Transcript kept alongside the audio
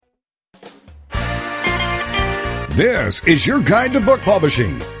This is your guide to book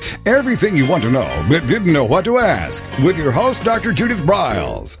publishing. Everything you want to know but didn't know what to ask with your host, Dr. Judith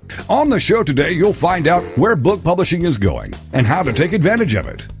Briles. On the show today, you'll find out where book publishing is going and how to take advantage of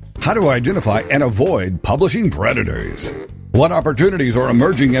it. How to identify and avoid publishing predators. What opportunities are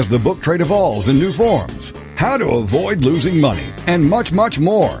emerging as the book trade evolves in new forms. How to avoid losing money and much, much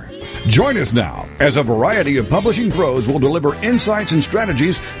more. Join us now as a variety of publishing pros will deliver insights and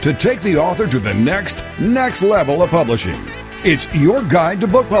strategies to take the author to the next level of publishing. It's your guide to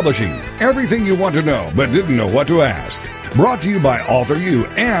book publishing. Everything you want to know but didn't know what to ask. Brought to you by Author U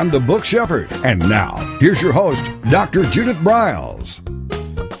and the Book Shepherd. And now, here's your host, Dr. Judith Briles.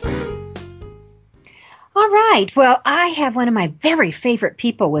 All right. Well, I have one of my very favorite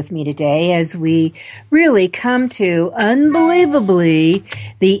people with me today as we really come to, unbelievably,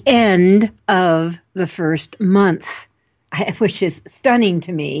 the end of the first month, which is stunning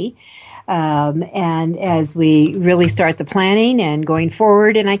to me. And as we really start the planning and going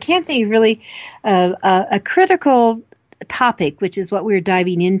forward, and I can't think really of a critical topic, which is what we're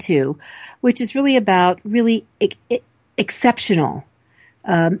diving into, which is really about really exceptional,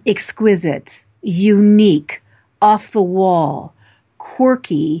 exquisite, unique, off the wall,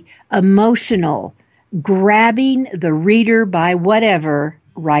 quirky, emotional, grabbing the reader by whatever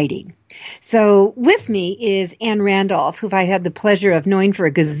writing. So with me is Anne Randolph, who I've had the pleasure of knowing for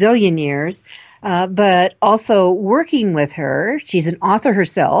a gazillion years, but also working with her. She's an author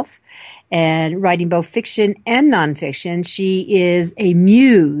herself and writing both fiction and nonfiction. She is a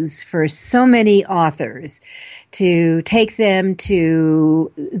muse for so many authors to take them to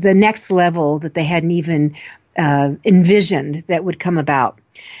the next level that they hadn't even envisioned that would come about.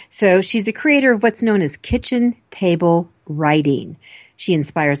 So she's the creator of what's known as kitchen table writing. She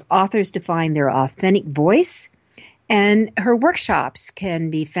inspires authors to find their authentic voice, and her workshops can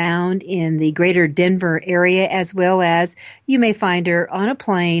be found in the greater Denver area, as well as you may find her on a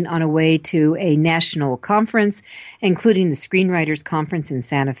plane on a way to a national conference, including the Screenwriters Conference in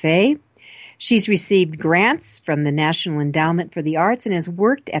Santa Fe. She's received grants from the National Endowment for the Arts and has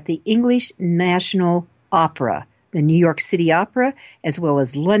worked at the English National Opera, the New York City Opera, as well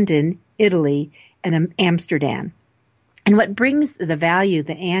as London, Italy, and Amsterdam. And what brings the value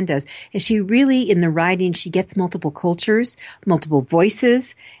that Anne does is she really, in the writing, she gets multiple cultures, multiple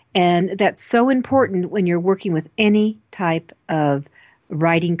voices, and that's so important when you're working with any type of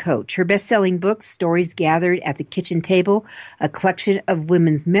writing coach. Her best-selling book, Stories Gathered at the Kitchen Table, a collection of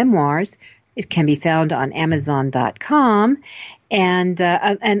women's memoirs, it can be found on Amazon.com,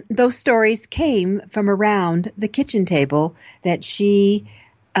 and those stories came from around the kitchen table that she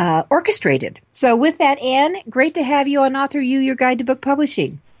orchestrated. So with that, Anne, great to have you on Author U, your guide to book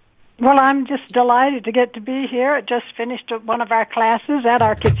publishing. Well, I'm just delighted to get to be here. I just finished one of our classes at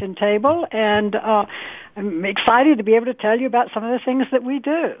our kitchen table, and I'm excited to be able to tell you about some of the things that we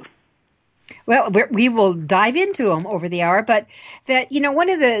do. Well, we will dive into them over the hour, but that, one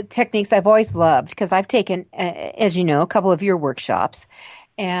of the techniques I've always loved, because I've taken, as you know, a couple of your workshops,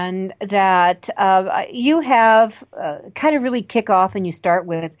 and that you have kind of really kick off and you start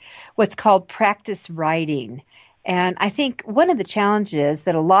with what's called practice writing. And I think one of the challenges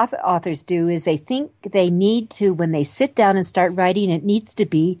that a lot of authors do is they think they need to, when they sit down and start writing, it needs to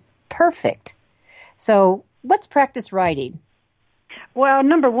be perfect. So what's practice writing? Well,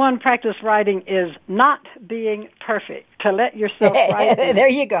 number one, practice writing is not being perfect, to let yourself write there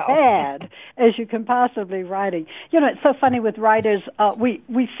you go. bad as you can possibly writing. It's so funny with writers,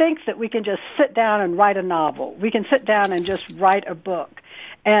 we think that we can just sit down and write a novel. We can sit down and just write a book.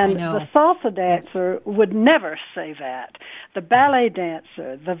 And the salsa dancer would never say that. The ballet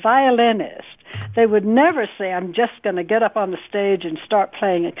dancer, the violinist, they would never say, I'm just going to get up on the stage and start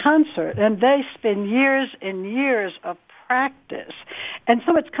playing a concert. And they spend years and years of practice. And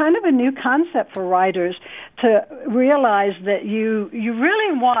so it's kind of a new concept for writers to realize that you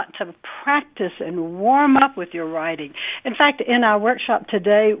really want to practice and warm up with your writing. In fact, in our workshop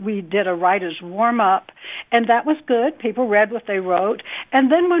today, we did a writer's warm-up, and that was good. People read what they wrote.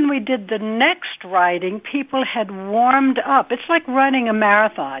 And then when we did the next writing, people had warmed up. It's like running a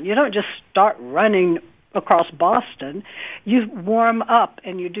marathon. You don't just start running across Boston. You warm up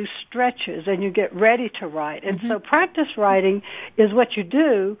and you do stretches and you get ready to write. And so practice writing is what you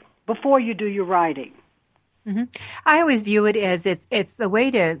do before you do your writing. Mm-hmm. I always view it as it's the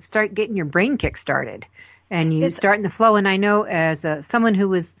way to start getting your brain kick-started. And you start in the flow. And I know as someone who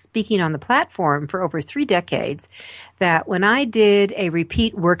was speaking on the platform for over 3 decades, that when I did a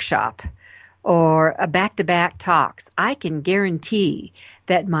repeat workshop or a back-to-back talks, I can guarantee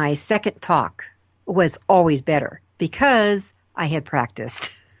that my second talk was always better because I had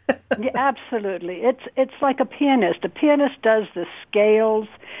practiced. Yeah, absolutely. It's like a pianist. A pianist does the scales,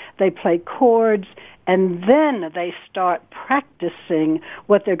 they play chords, and then they start practicing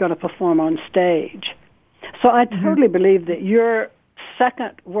what they're going to perform on stage. So I totally believe that your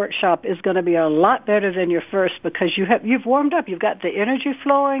second workshop is going to be a lot better than your first, because you've warmed up, you've got the energy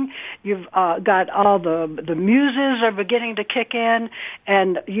flowing, you've got all the muses are beginning to kick in,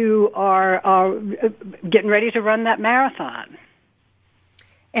 and you are getting ready to run that marathon.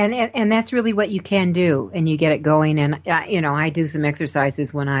 And that's really what you can do, and you get it going. And I do some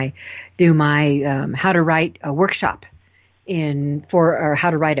exercises when I do my how to write a workshop or how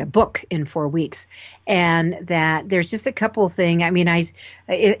to write a book in 4 weeks. And that there's just a couple of things. I mean, I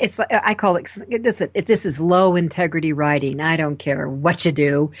call it this is low integrity writing. I don't care what you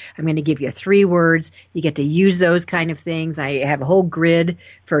do. I'm going to give you 3 words. You get to use those kind of things. I have a whole grid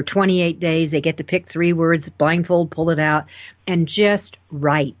for 28 days. They get to pick 3 words, blindfold, pull it out, and just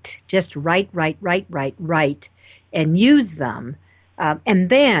write. Just write, and use them. And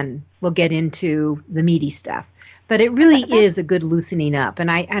then we'll get into the meaty stuff. But it really is a good loosening up.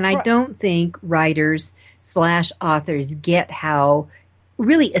 And I don't think writers/authors get how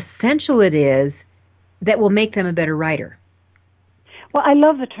really essential it is that will make them a better writer. Well, I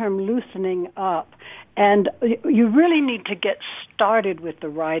love the term loosening up. And you really need to get started with the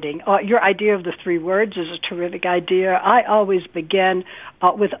writing. Your idea of the 3 words is a terrific idea. I always begin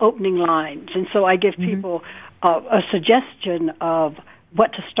with opening lines. And so I give people a suggestion of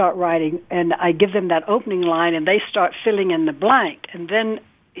what to start writing, and I give them that opening line, and they start filling in the blank. And then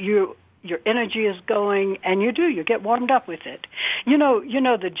your energy is going, and you get warmed up with it. You know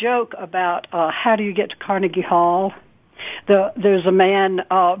the joke about how do you get to Carnegie Hall? There's a man,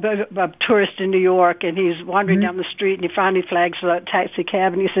 a tourist in New York, and he's wandering down the street, and he finally flags a taxi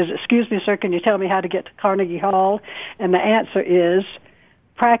cab, and he says, "Excuse me, sir, can you tell me how to get to Carnegie Hall?" And the answer is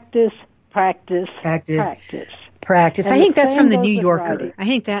practice, practice, practice. Practice. I think that's from the New Yorker. I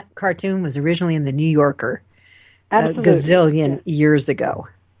think that cartoon was originally in the New Yorker a gazillion years ago.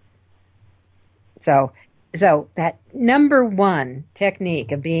 So that number one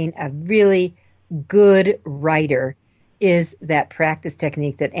technique of being a really good writer is that practice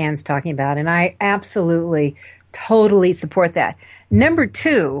technique that Anne's talking about. And I absolutely, totally support that. Number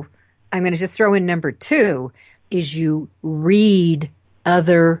 2, I'm going to just throw in number 2, is you read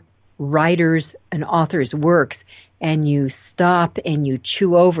other writers and authors' works, and you stop and you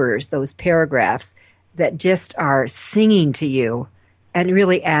chew over those paragraphs that just are singing to you, and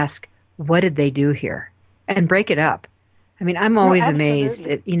really ask, what did they do here? And break it up. I mean, I'm always amazed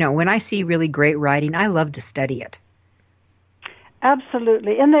at, when I see really great writing, I love to study it.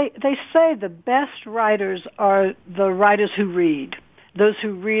 Absolutely. And they say the best writers are the writers who read, those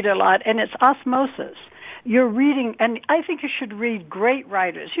who read a lot, and it's osmosis. You're reading, and I think you should read great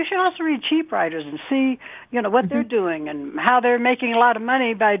writers. You should also read cheap writers and see, what they're doing and how they're making a lot of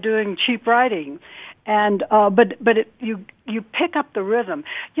money by doing cheap writing. And you pick up the rhythm.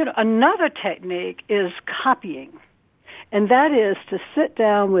 Another technique is copying, and that is to sit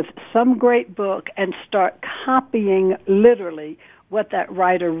down with some great book and start copying literally what that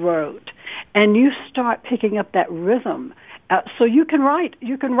writer wrote, and you start picking up that rhythm. So you can write.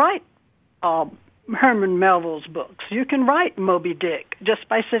 Herman Melville's books. You can write Moby Dick just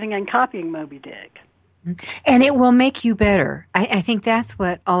by sitting and copying Moby Dick. And it will make you better. I think that's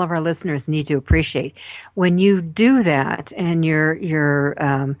what all of our listeners need to appreciate. When you do that and you're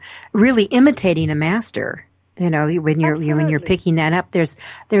really imitating a master, when you're picking that up, there's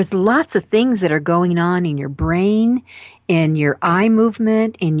lots of things that are going on in your brain, in your eye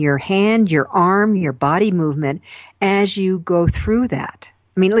movement, in your hand, your arm, your body movement as you go through that.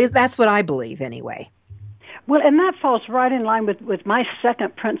 I mean, that's what I believe anyway. Well, and that falls right in line with my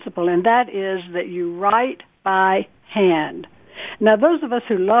second principle, and that is that you write by hand. Now, those of us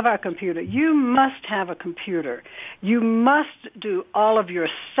who love our computer, you must have a computer. You must do all of your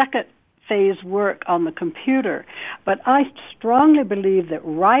second phase work on the computer. But I strongly believe that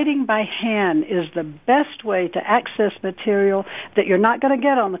writing by hand is the best way to access material that you're not going to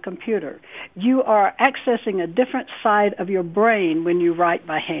get on the computer. You are accessing a different side of your brain when you write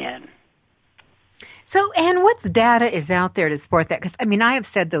by hand. So, Anne, what's data is out there to support that? Because, I have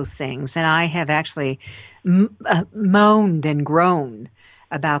said those things, and I have actually moaned and groaned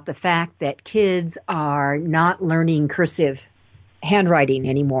about the fact that kids are not learning cursive handwriting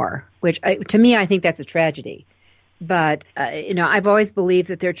anymore, which to me, I think that's a tragedy. But, I've always believed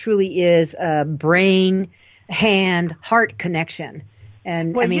that there truly is a brain, hand, heart connection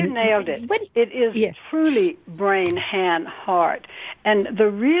And well, I mean, you nailed it. It is truly brain, hand, heart. And the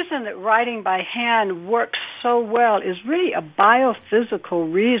reason that writing by hand works so well is really a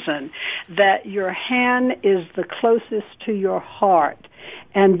biophysical reason, that your hand is the closest to your heart.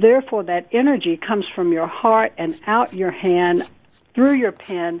 And therefore that energy comes from your heart and out your hand, through your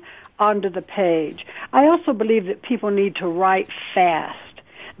pen, onto the page. I also believe that people need to write fast,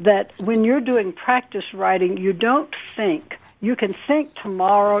 that when you're doing practice writing, you don't think. You can think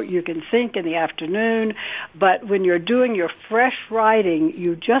tomorrow, you can think in the afternoon, but when you're doing your fresh writing,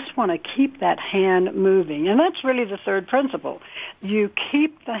 you just want to keep that hand moving. And that's really the third principle. You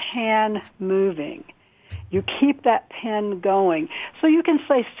keep the hand moving. You keep that pen going. So you can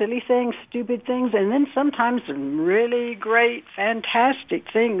say silly things, stupid things, and then sometimes some really great, fantastic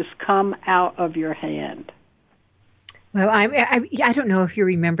things come out of your hand. Well, I don't know if you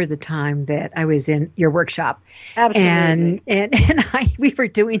remember the time that I was in your workshop. Absolutely. And we were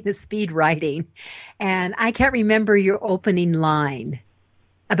doing the speed writing, and I can't remember your opening line.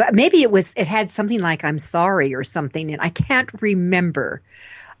 But maybe it had something like "I'm sorry" or something, and I can't remember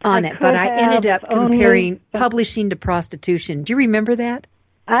on it. But I ended up comparing publishing to prostitution. Do you remember that?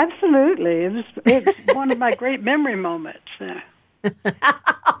 Absolutely. It's one of my great memory moments.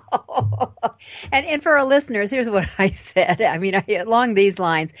 And for our listeners, here's what I said. I mean, along these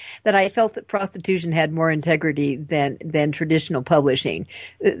lines, that I felt that prostitution had more integrity than traditional publishing.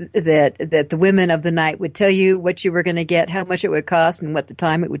 That the women of the night would tell you what you were going to get, how much it would cost, and what the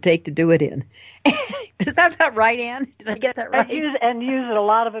time it would take to do it in. Is that about right, Ann? Did I get that right? And use a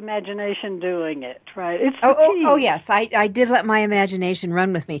lot of imagination doing it, right? It's oh, yes. I did let my imagination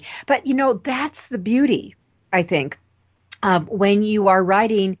run with me. But, that's the beauty, I think. When you are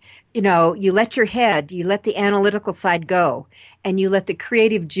writing, you let you let the analytical side go, and you let the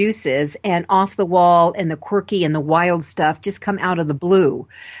creative juices and off the wall and the quirky and the wild stuff just come out of the blue,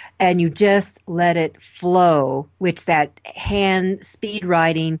 and you just let it flow, which that hand speed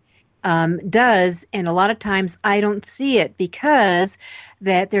writing does. And a lot of times I don't see it because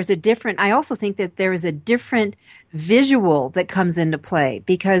I also think that there is a different visual that comes into play,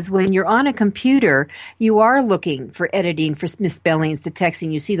 because when you're on a computer, you are looking for editing, for misspellings, to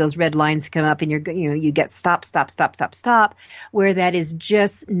texting. You see those red lines come up, and you get stop, where that is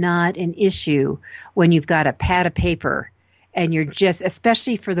just not an issue when you've got a pad of paper and you're just,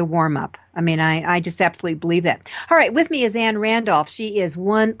 especially for the warm-up. I mean, I just absolutely believe that. All right, with me is Ann Randolph. She is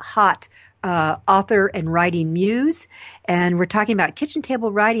one hot author and writing muse, and we're talking about kitchen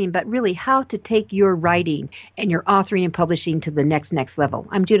table writing, but really how to take your writing and your authoring and publishing to the next level.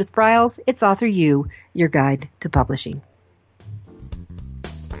 I'm Judith Briles. It's Author U, your guide to publishing.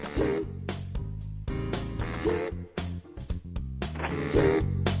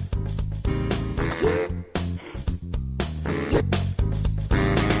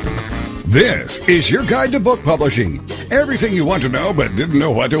 This is your guide to book publishing. Everything you want to know but didn't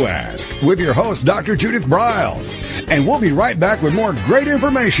know what to ask. With your host, Dr. Judith Briles. And we'll be right back with more great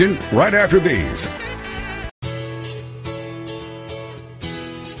information right after these.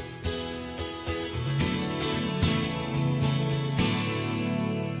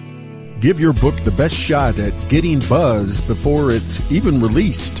 Give your book the best shot at getting buzz before it's even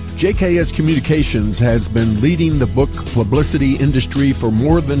released. JKS Communications has been leading the book publicity industry for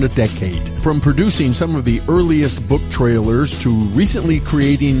more than a decade. From producing some of the earliest book trailers to recently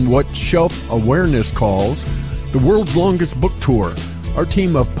creating what Shelf Awareness calls the world's longest book tour, our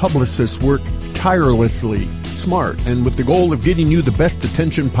team of publicists work tirelessly, smart, and with the goal of getting you the best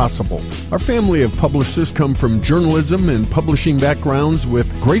attention possible. Our family of publicists come from journalism and publishing backgrounds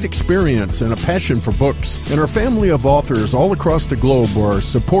with great experience and a passion for books. And our family of authors all across the globe are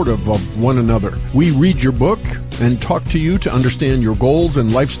supportive of one another. We read your book and talk to you to understand your goals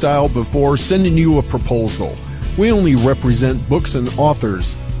and lifestyle before sending you a proposal. We only represent books and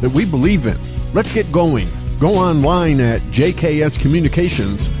authors that we believe in. Let's get going. Go online at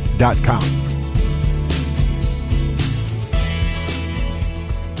jkscommunications.com.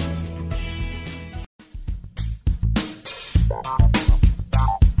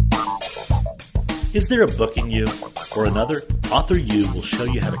 Is there a book in you or another? Author U will show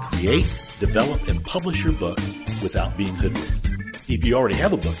you how to create, develop, and publish your book without being hoodwinked. If you already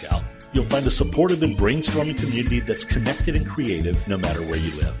have a book out, you'll find a supportive and brainstorming community that's connected and creative no matter where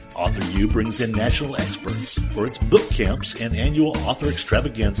you live. Author U brings in national experts for its book camps and annual author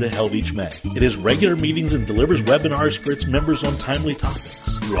extravaganza held each May. It has regular meetings and delivers webinars for its members on timely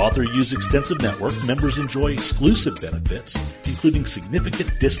topics. Through Author U's extensive network, members enjoy exclusive benefits, including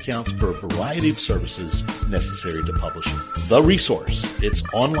significant discounts for a variety of services necessary to publishing. The Resource, its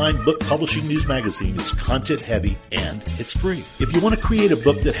online book publishing news magazine, is content-heavy and it's free. If you want to create a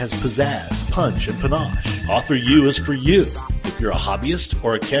book that has pizzazz, punch, and panache, Author U is for you. If you're a hobbyist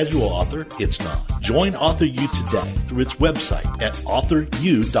or a casual author, it's not. Join Author U today through its website at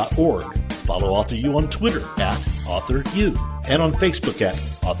authoru.org. Follow Author U on Twitter at AuthorU and on Facebook at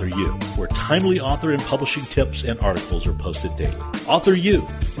Author U, where timely author and publishing tips and articles are posted daily. Author U,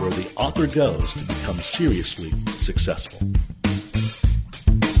 where the author goes to become seriously successful.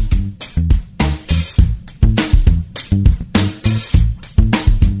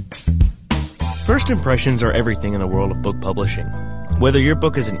 First impressions are everything in the world of book publishing. Whether your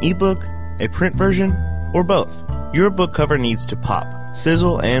book is an ebook, a print version, or both, your book cover needs to pop,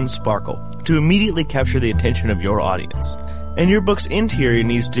 sizzle, and sparkle to immediately capture the attention of your audience. And your book's interior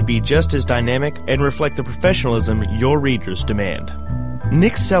needs to be just as dynamic and reflect the professionalism your readers demand.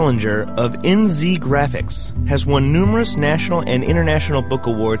 Nick Sellinger of NZ Graphics has won numerous national and international book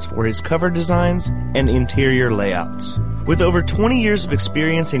awards for his cover designs and interior layouts. With over 20 years of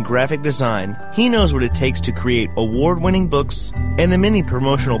experience in graphic design, he knows what it takes to create award-winning books and the many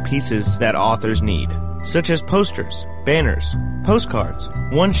promotional pieces that authors need, such as posters, banners, postcards,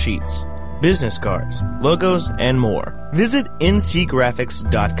 one-sheets, business cards, logos, and more. Visit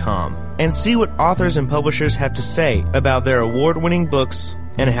ncgraphics.com and see what authors and publishers have to say about their award-winning books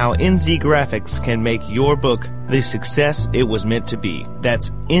and how NZ Graphics can make your book the success it was meant to be. That's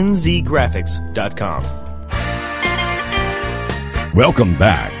nzgraphics.com. Welcome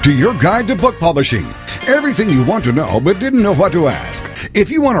back to your guide to book publishing. Everything you want to know but didn't know what to ask.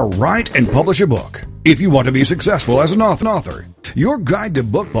 If you want to write and publish a book, if you want to be successful as an author, your guide to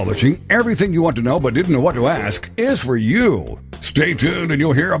book publishing, everything you want to know but didn't know what to ask, is for you. Stay tuned and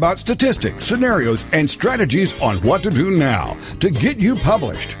you'll hear about statistics, scenarios, and strategies on what to do now to get you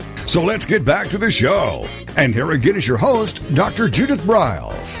published. So let's get back to the show. And here again is your host, Dr. Judith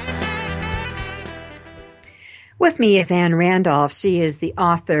Briles. With me is Anne Randolph. She is the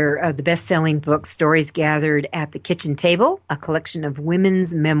author of the best-selling book, Stories Gathered at the Kitchen Table, a collection of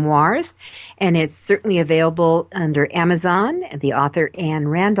women's memoirs. And it's certainly available under Amazon, the author Anne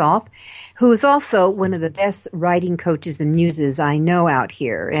Randolph, who is also one of the best writing coaches and muses I know out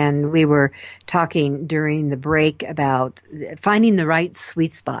here. And we were talking during the break about finding the right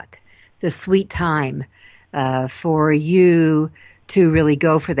sweet spot, the sweet time for you to really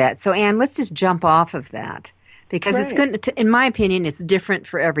go for that. So, Anne, let's just jump off of that. Because It's going to, in my opinion, it's different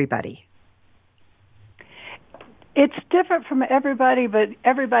for everybody. It's different from everybody, but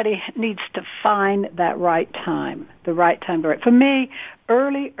everybody needs to find that right time, the right time to write. For me,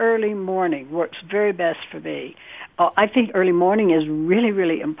 early morning works very best for me. I think early morning is really,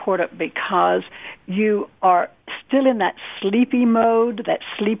 really important because you are still in that sleepy mode, that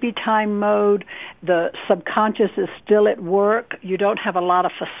sleepy time mode. The subconscious is still at work. You don't have a lot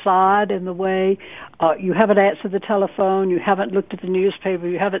of facade in the way. You haven't answered the telephone. You haven't looked at the newspaper.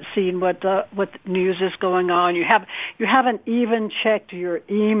 You haven't seen what news is going on. You haven't even checked your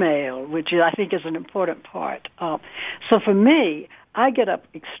email, which I think is an important part. So for me, I get up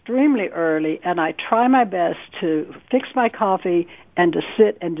extremely early, and I try my best to fix my coffee and to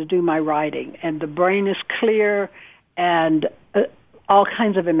sit and to do my writing. And the brain is clear, and all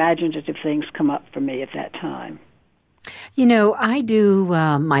kinds of imaginative things come up for me at that time. You know, I do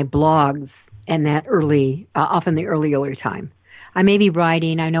my blogs and that early, often the early time. I may be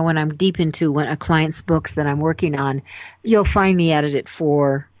writing. I know when I'm deep into a client's books that I'm working on, you'll find me at it at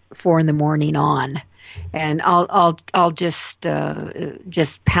 4 in the morning on. And I'll just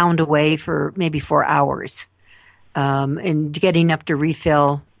pound away for maybe 4 hours, and getting up to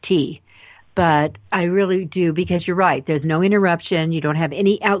refill tea. But I really do, because you're right. There's no interruption. You don't have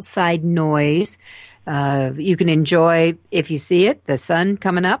any outside noise. You can enjoy, if you see it, the sun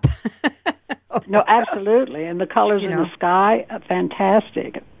coming up. No, absolutely. And the colors in the sky,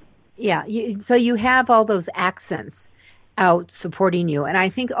 fantastic. Yeah. So you have all those accents out supporting you. And I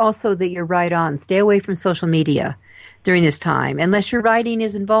think also that you're right on. Stay away from social media during this time, unless your writing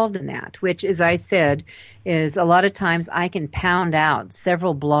is involved in that, which, as I said, is a lot of times I can pound out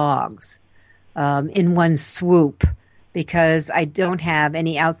several blogs in one swoop because I don't have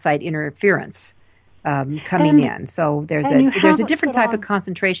any outside interference coming in. So there's a different type of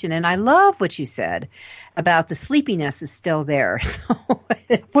concentration. And I love what you said about the sleepiness is still there. So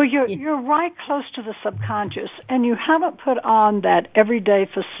well, you're right close to the subconscious, and you haven't put on that everyday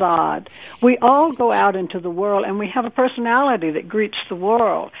facade. We all go out into the world, and we have a personality that greets the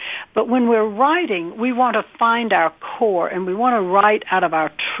world. But when we're writing, we want to find our core, and we want to write out of our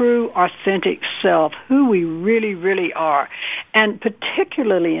true, authentic self, who we really, really are. And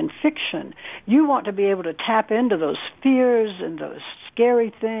particularly in fiction, you want to be able to tap into those fears and those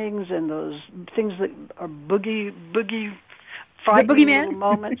scary things and those things that are boogie frightening little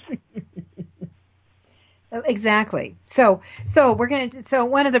moments. Exactly. So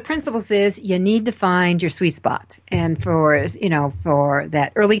one of the principles is you need to find your sweet spot, and for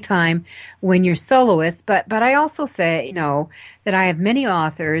that early time when you're soloist. But I also say that I have many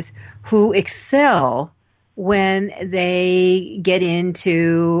authors who excel when they get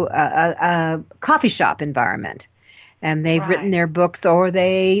into a coffee shop environment. And they've written their books, or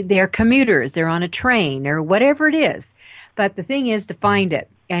they're commuters, they're on a train, or whatever it is. But the thing is to find it,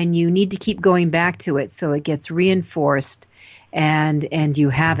 and you need to keep going back to it so it gets reinforced, and you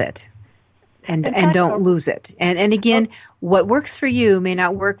have it, and don't lose it. And again, what works for you may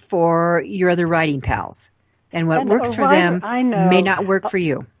not work for your other writing pals, and what works for them may not work for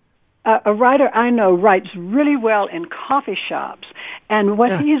you. A writer I know writes really well in coffee shops, and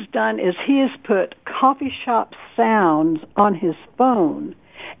what he's done is he has put coffee shop sounds on his phone,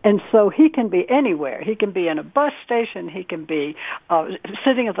 and so he can be anywhere. He can be in a bus station, he can be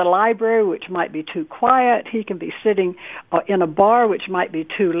sitting at the library, which might be too quiet, he can be sitting in a bar, which might be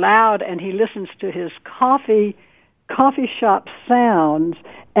too loud, and he listens to his coffee shop sounds,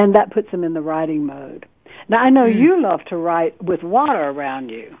 and that puts him in the writing mode. Now, I know you love to write with water around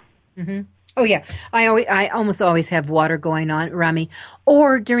you. Mm-hmm. Oh yeah, I almost always have water going on around me,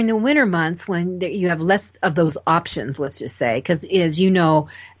 or during the winter months when you have less of those options. Let's just say, because as you know,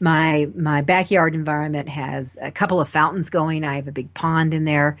 my backyard environment has a couple of fountains going. I have a big pond in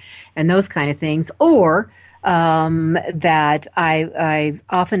there, and those kind of things. Or that I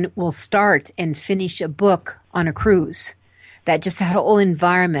often will start and finish a book on a cruise. That just had a whole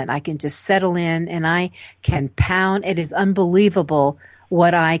environment. I can just settle in, and I can pound. It is unbelievable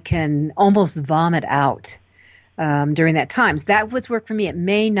what I can almost vomit out during that time. So that was work for me. It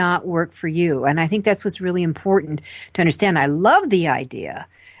may not work for you. And I think that's what's really important to understand. I love the idea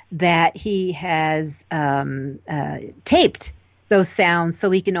that he has taped those sounds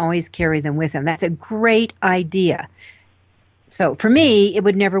so he can always carry them with him. That's a great idea. So for me, it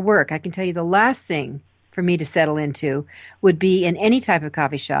would never work. I can tell you the last thing for me to settle into would be in any type of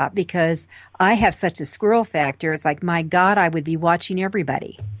coffee shop, because I have such a squirrel factor. It's like, my God, I would be watching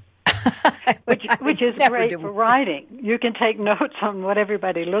everybody. which is great for writing. You can take notes on what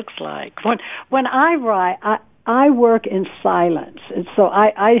everybody looks like. When I write, I work in silence, and so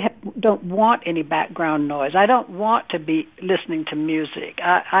I don't want any background noise. I don't want to be listening to music.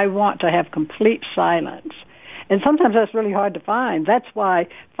 I want to have complete silence. And sometimes that's really hard to find. That's why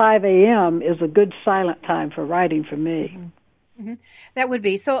 5 a.m. is a good silent time for writing for me. Mm-hmm. That would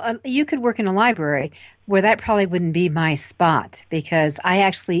be. So you could work in a library where that probably wouldn't be my spot, because I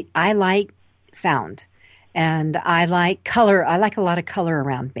like sound, and I like color. I like a lot of color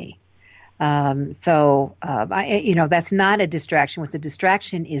around me. That's not a distraction. What's a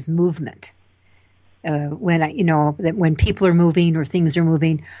distraction is movement. When people are moving or things are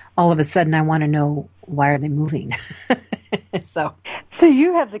moving, all of a sudden I want to know, why are they moving? So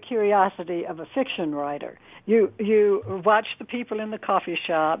you have the curiosity of a fiction writer. You watch the people in the coffee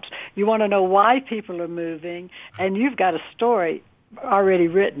shops. You want to know why people are moving, and you've got a story already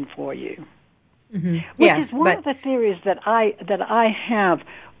written for you. Mm-hmm. Which is one of the theories that I have.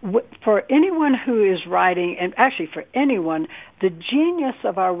 For anyone who is writing, and actually for anyone, the genius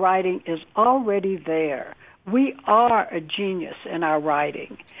of our writing is already there. We are a genius in our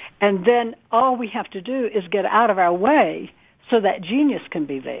writing. And then all we have to do is get out of our way so that genius can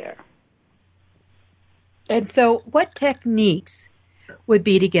be there. And so what techniques would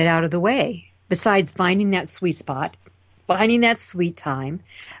be to get out of the way, besides finding that sweet spot, finding that sweet time,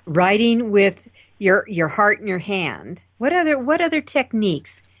 writing with your heart in your hand? What other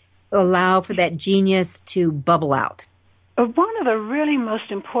techniques allow for that genius to bubble out? One of the really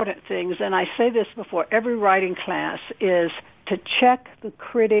most important things, and I say this before every writing class, is to check the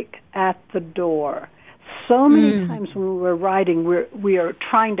critic at the door. So many times when we're writing, we are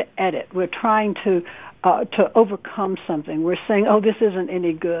trying to edit. We're trying to to overcome something. We're saying, oh, this isn't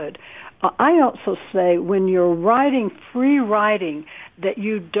any good. I also say when you're writing, free writing, that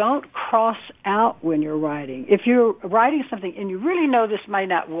you don't cross out when you're writing. If you're writing something and you really know this may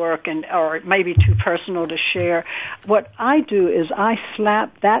not work or it may be too personal to share, what I do is I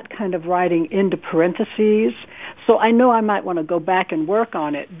slap that kind of writing into parentheses. So I know I might want to go back and work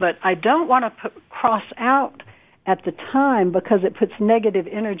on it, but I don't want to cross out at the time because it puts negative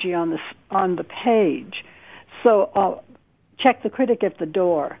energy on the page. So check the critic at the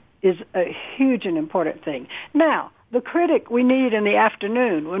door is a huge and important thing. Now, the critic we need in the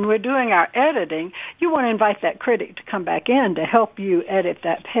afternoon. When we're doing our editing, you want to invite that critic to come back in to help you edit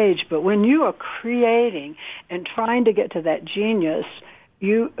that page. But when you are creating and trying to get to that genius,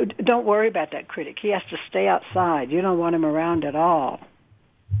 you don't worry about that critic. He has to stay outside. You don't want him around at all.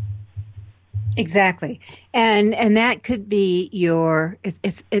 Exactly. And that could be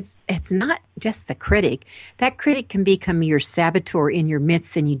it's not just the critic. That critic can become your saboteur in your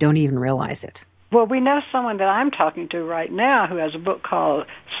midst and you don't even realize it. Well, we know someone that I'm talking to right now who has a book called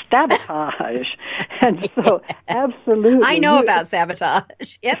Sabotage. And so, absolutely. I know about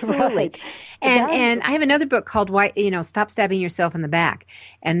sabotage. Absolutely. Right. And I have another book called Stop Stabbing Yourself in the Back.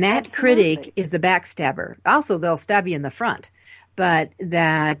 And that critic is the backstabber. Also, they'll stab you in the front. But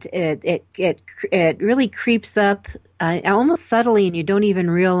that it really creeps up almost subtly and you don't even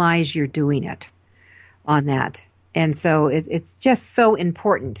realize you're doing it on that. And so it's just so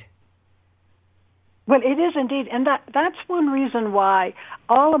important. Well, it is indeed, and that's one reason why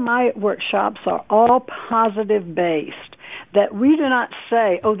all of my workshops are all positive-based, that we do not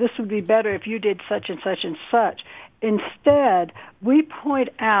say, oh, this would be better if you did such and such and such. Instead, we point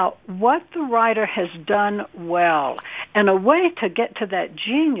out what the writer has done well, and a way to get to that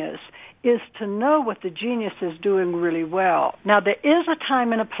genius is to know what the genius is doing really well. Now, there is a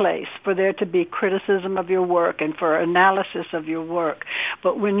time and a place for there to be criticism of your work and for analysis of your work.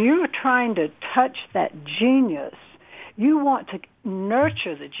 But when you're trying to touch that genius, you want to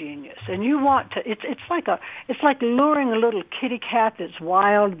nurture the genius, and you want to. It's like luring a little kitty cat that's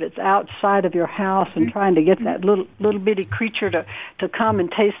wild, that's outside of your house, and trying to get that little bitty creature to come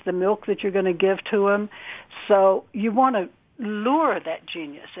and taste the milk that you're going to give to him. So you want to lure that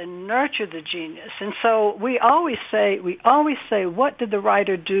genius and nurture the genius. And so we always say, what did the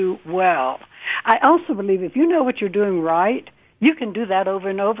writer do well? I also believe if you know what you're doing right, you can do that over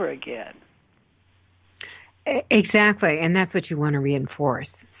and over again. Exactly, and that's what you want to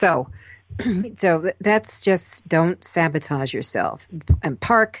reinforce. So that's just don't sabotage yourself. And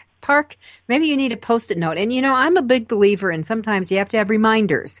park. Maybe you need a Post-it note. And I'm a big believer in sometimes you have to have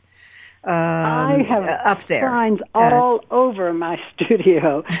reminders. I have up there signs all over my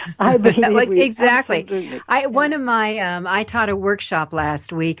studio. I believe exactly. One of my I taught a workshop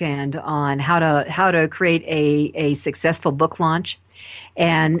last weekend on how to create a successful book launch.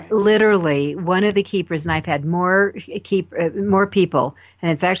 And literally, one of the keepers, and I've had more people,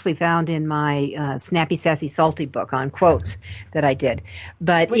 and it's actually found in my Snappy, Sassy, Salty book on quotes that I did,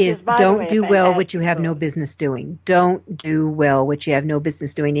 but is don't do well what you have no business doing. Don't do well what you have no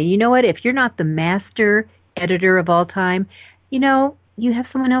business doing. And you know what? If you're not the master editor of all time, you have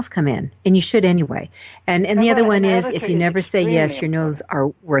someone else come in, and you should anyway. And the other one is, if you never say yes, your no's are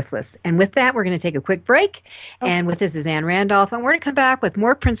worthless. And with that, we're going to take a quick break. Okay. And with this is Ann Randolph, and we're going to come back with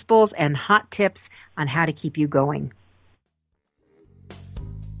more principles and hot tips on how to keep you going.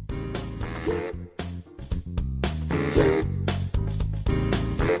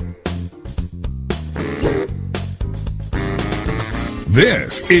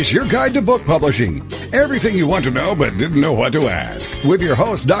 This is your guide to book publishing. Everything you want to know but didn't know what to ask. With your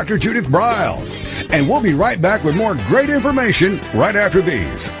host, Dr. Judith Briles. And we'll be right back with more great information right after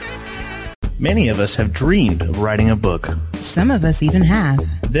these. Many of us have dreamed of writing a book. Some of us even have.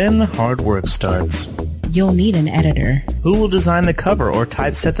 Then the hard work starts. You'll need an editor. Who will design the cover or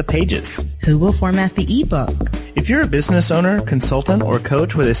typeset the pages? Who will format the ebook? If you're a business owner, consultant, or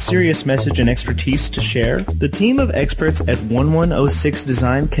coach with a serious message and expertise to share, the team of experts at 1106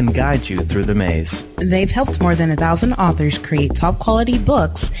 Design can guide you through the maze. They've helped more than 1,000 authors create top-quality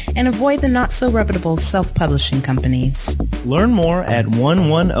books and avoid the not-so-reputable self-publishing companies. Learn more at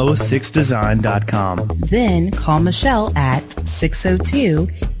 1106design.com. Then call Michelle at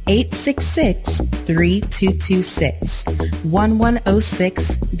 602-866-3226.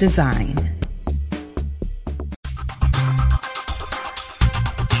 1106 Design.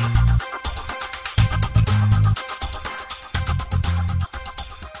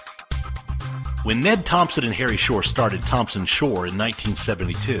 When Ned Thompson and Harry Shore started Thompson Shore in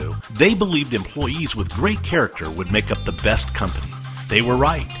 1972, they believed employees with great character would make up the best company. They were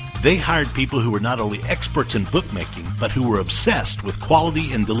right. They hired people who were not only experts in bookmaking, but who were obsessed with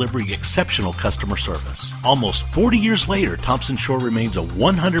quality and delivering exceptional customer service. Almost 40 years later, Thompson Shore remains a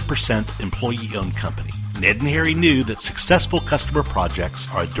 100% employee-owned company. Ned and Harry knew that successful customer projects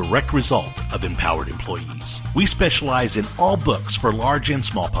are a direct result of empowered employees. We specialize in all books for large and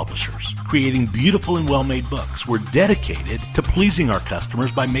small publishers, creating beautiful and well-made books. We're dedicated to pleasing our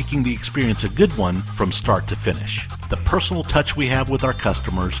customers by making the experience a good one from start to finish. The personal touch we have with our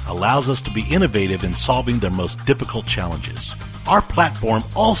customers allows us to be innovative in solving their most difficult challenges. Our platform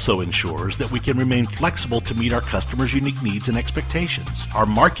also ensures that we can remain flexible to meet our customers' unique needs and expectations. Our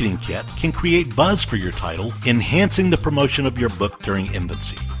marketing kit can create buzz for your title, enhancing the promotion of your book during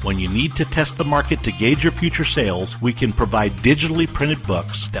infancy. When you need to test the market to gauge your future sales, we can provide digitally printed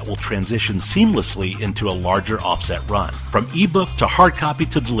books that will transition seamlessly into a larger offset run. From ebook to hard copy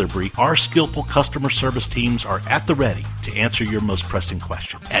to delivery, our skillful customer service teams are at the ready to answer your most pressing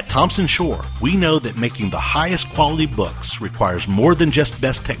question. At Thompson Shore, we know that making the highest quality books requires more than just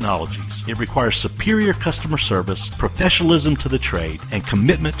best technologies. It requires superior customer service, professionalism to the trade, and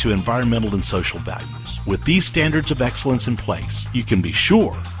commitment to environmental and social values. With these standards of excellence in place, you can be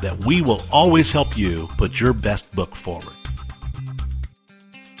sure that we will always help you put your best book forward.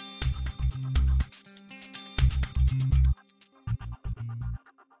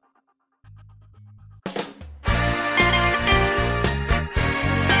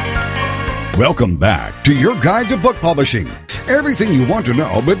 Welcome back to your guide to book publishing. Everything you want to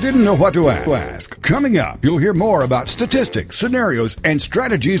know but didn't know what to ask. Coming up, you'll hear more about statistics, scenarios, and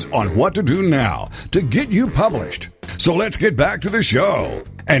strategies on what to do now to get you published. So let's get back to the show.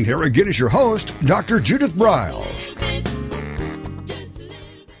 And here again is your host, Dr. Judith Briles.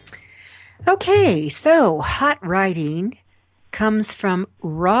 Okay, so hot writing comes from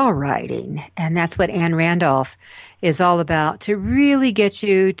raw writing, and that's what Anne Randolph is all about, to really get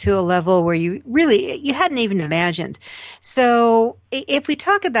you to a level where you hadn't even imagined. So if we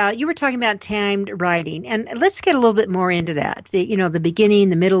talk about, you were talking about timed writing, and let's get a little bit more into that, the beginning,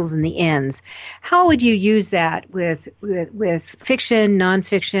 the middles, and the ends. How would you use that with fiction,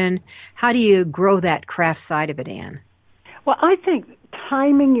 nonfiction? How do you grow that craft side of it, Anne? Well, I think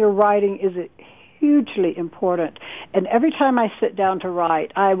timing your writing is hugely important. And every time I sit down to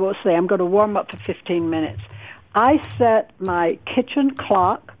write, I will say, I'm going to warm up for 15 minutes. I set my kitchen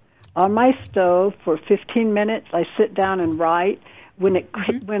clock on my stove for 15 minutes. I sit down and write. When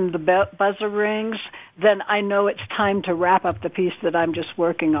the buzzer rings, then I know it's time to wrap up the piece that I'm just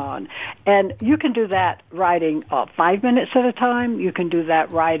working on. And you can do that writing 5 minutes at a time. You can do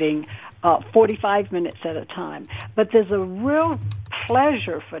that writing 45 minutes at a time. But there's a real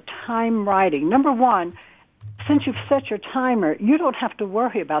pleasure for time writing. Number one, since you've set your timer, you don't have to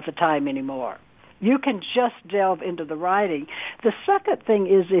worry about the time anymore. You can just delve into the writing. The second thing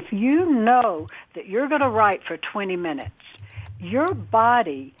is, if you know that you're going to write for 20 minutes, your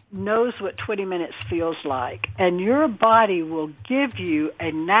body knows what 20 minutes feels like, and your body will give you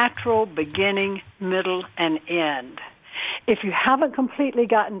a natural beginning, middle, and end. If you haven't completely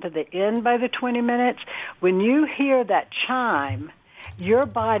gotten to the end by the 20 minutes, when you hear that chime, your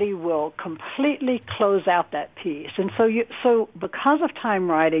body will completely close out that piece. And so because of time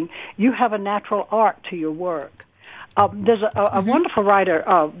writing, you have a natural arc to your work. There's a wonderful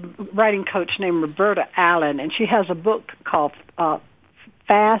writing coach named Roberta Allen, and she has a book called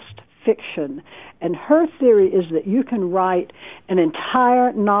Fast Fiction. And her theory is that you can write an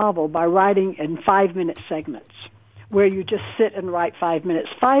entire novel by writing in 5-minute segments, where you just sit and write 5 minutes.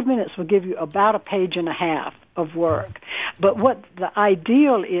 5 minutes will give you about a page and a half of work. But what the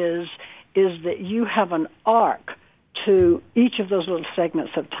ideal is that you have an arc to each of those little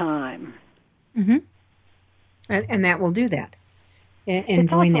segments of time. Mm-hmm. And that will do that. And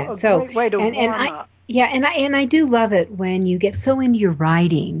doing that. So, great way to warm up. Yeah, and I do love it when you get so into your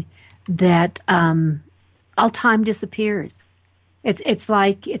writing that all time disappears. It's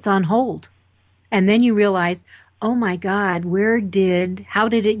like it's on hold. And then you realize, oh my God, how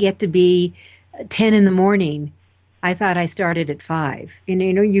did it get to be 10 in the morning? I thought I started at 5.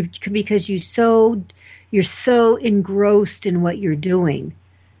 Because you're so engrossed in what you're doing,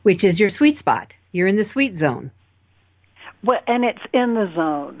 which is your sweet spot. You're in the sweet zone. Well, and it's in the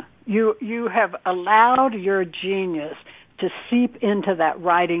zone. You have allowed your genius to seep into that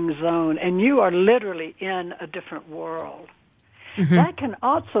writing zone, and you are literally in a different world. Mm-hmm. That can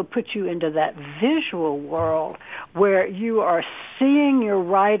also put you into that visual world where you are seeing your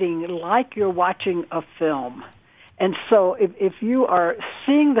writing like you're watching a film. And so if you are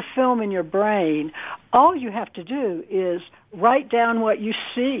seeing the film in your brain, all you have to do is write down what you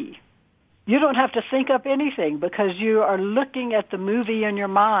see. You don't have to think up anything because you are looking at the movie in your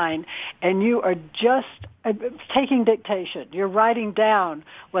mind and you are just taking dictation. You're writing down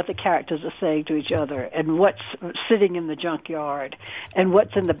what the characters are saying to each other and what's sitting in the junkyard and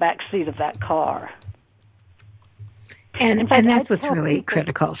what's in the back seat of that car. And that's what's really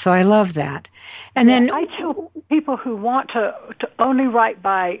critical. So I love that. And then I tell people who want to only write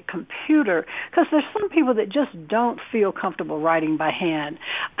by computer, because there's some people that just don't feel comfortable writing by hand.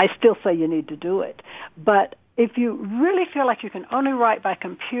 I still say you need to do it. But if you really feel like you can only write by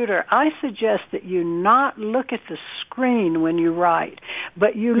computer, I suggest that you not look at the screen when you write,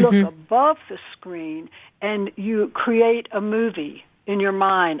 but you look above the screen and you create a movie in your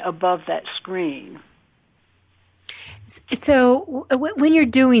mind above that screen. So when you're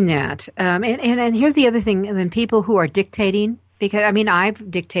doing that, and here's the other thing, when people who are dictating, because, I mean, I've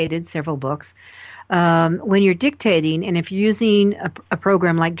dictated several books. When you're dictating, and if you're using a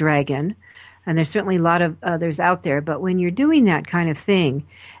program like Dragon, and there's certainly a lot of others out there, but when you're doing that kind of thing,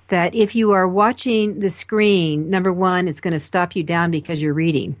 that if you are watching the screen, number one, it's going to stop you down because you're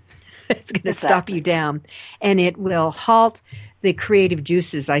reading. It's going to stop you down. And it will halt the creative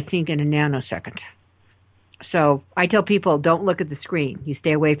juices, I think, in a nanosecond. So I tell people, don't look at the screen. You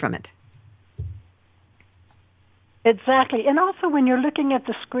stay away from it. Exactly. And also when you're looking at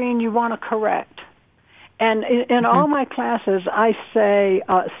the screen, you want to correct. And in all my classes, I say,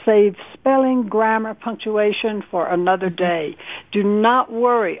 save spelling, grammar, punctuation for another day. Do not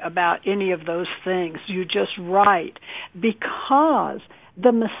worry about any of those things. You just write. Because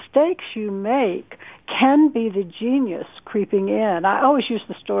the mistakes you make can be the genius creeping in. I always use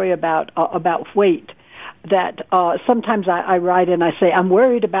the story about weight. That sometimes I write and I say, I'm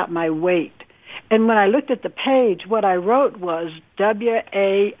worried about my weight. And when I looked at the page, what I wrote was WAIT.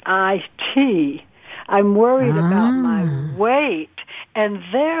 I'm worried about my weight. And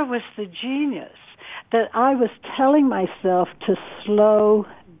there was the genius, that I was telling myself to slow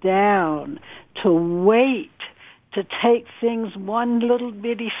down, to wait, to take things one little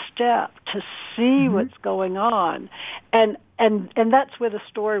bitty step, to see what's going on. And that's where the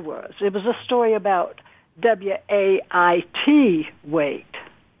story was. It was a story about WAIT, weight.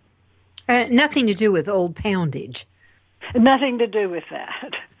 Nothing to do with old poundage. Nothing to do with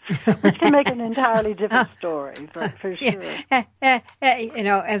that. Which can make an entirely different story, but for sure.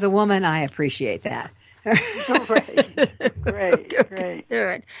 As a woman, I appreciate that.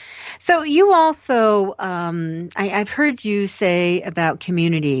 Great. So you also, I've heard you say about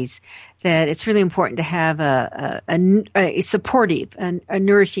communities that it's really important to have a supportive, a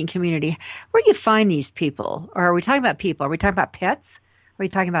nourishing community. Where do you find these people? Or are we talking about people? Are we talking about pets? Are we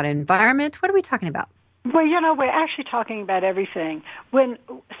talking about environment? What are we talking about? Well, we're actually talking about everything.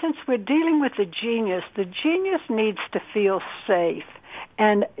 Since we're dealing with the genius needs to feel safe.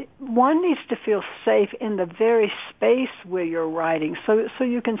 And one needs to feel safe in the very space where you're writing. So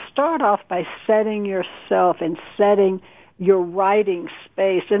you can start off by setting yourself and setting your writing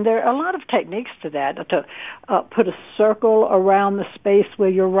space. And there are a lot of techniques to that, to put a circle around the space where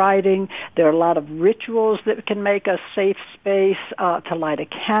you're writing. There are a lot of rituals that can make a safe space, to light a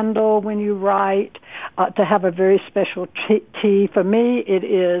candle when you write, to have a very special tea. For me, it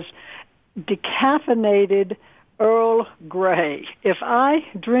is decaffeinated Earl Grey. If I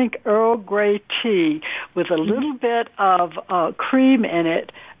drink Earl Grey tea with a little bit of cream in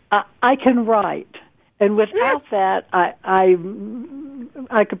it, I can write. And without that, I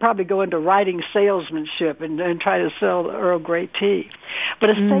could probably go into writing salesmanship and try to sell Earl Grey tea.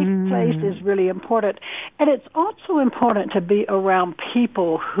 But a safe place is really important. And it's also important to be around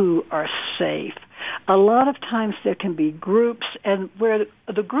people who are safe. A lot of times there can be groups and where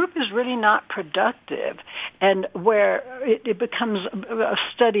the group is really not productive and where it becomes a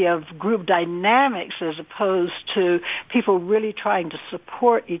study of group dynamics as opposed to people really trying to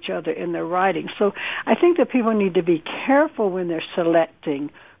support each other in their writing. So I think that people need to be careful when they're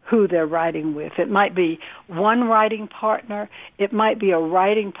selecting who they're writing with. It might be one writing partner. It might be a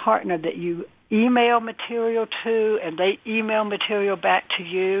writing partner that you email material to and they email material back to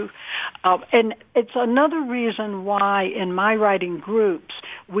you. And it's another reason why in my writing groups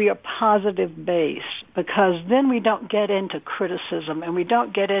we are positive-based, because then we don't get into criticism and we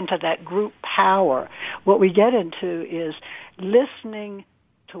don't get into that group power. What we get into is listening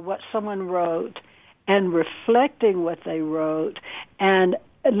to what someone wrote and reflecting what they wrote and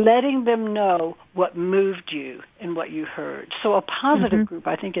letting them know what moved you and what you heard. So a positive group,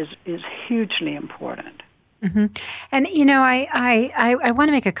 I think, is hugely important. Mm-hmm. And I want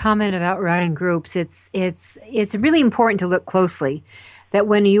to make a comment about writing groups. It's really important to look closely that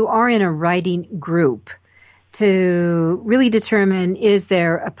when you are in a writing group, to really determine, is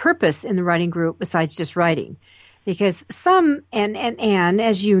there a purpose in the writing group besides just writing? Because some, and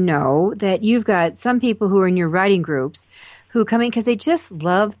as you know, that you've got some people who are in your writing groups who come in because they just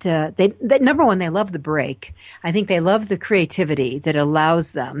love to, number one, they love the break. I think they love the creativity that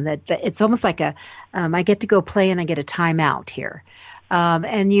allows them, that it's almost like I get to go play and I get a timeout here.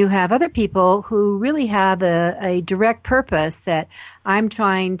 And you have other people who really have a direct purpose that I'm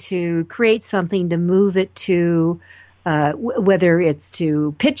trying to create something to move it to, whether it's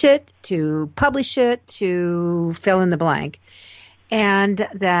to pitch it, to publish it, to fill in the blank. And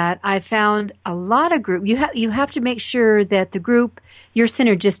that I found a lot of group, you have to make sure that the group, you're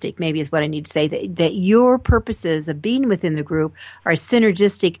synergistic, maybe is what I need to say, that your purposes of being within the group are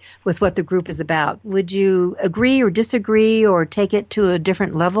synergistic with what the group is about. Would you agree or disagree or take it to a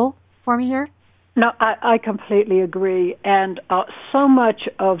different level for me here? No, I completely agree. And so much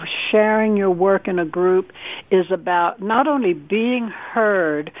of sharing your work in a group is about not only being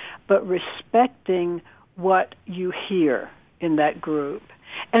heard, but respecting what you hear in that group.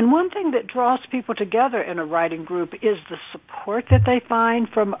 And one thing that draws people together in a writing group is the support that they find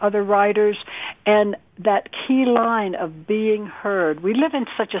from other writers and that key line of being heard. We live in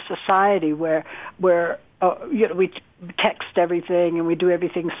such a society where we text everything and we do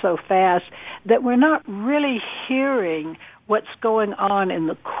everything so fast that we're not really hearing what's going on in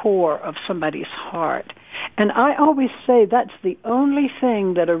the core of somebody's heart. And I always say that's the only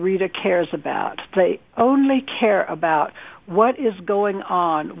thing that a reader cares about. They only care about what is going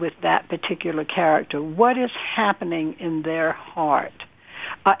on with that particular character, what is happening in their heart.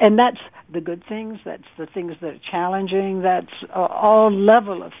 And that's the good things, that's the things that are challenging, that's all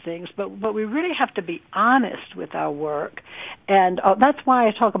level of things. But we really have to be honest with our work. And that's why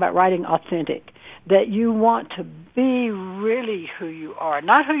I talk about writing authentic, that you want to be really who you are,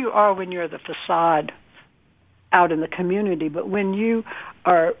 not who you are when you're the facade out in the community, but when you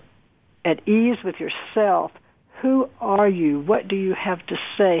are at ease with yourself. Who are you? What do you have to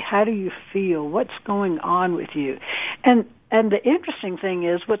say? How do you feel? What's going on with you? And the interesting thing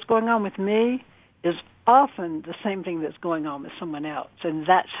is what's going on with me is often the same thing that's going on with someone else, and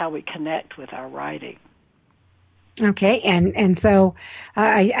that's how we connect with our writing. Okay, and so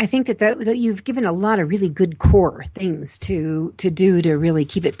I think that you've given a lot of really good core things to do to really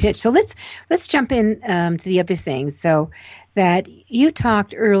keep it pitched. So let's jump in to the other things. So that you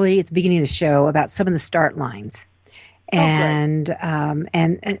talked early at the beginning of the show about some of the start lines. And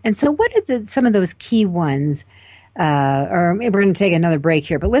so what are some of those key ones? Or we're going to take another break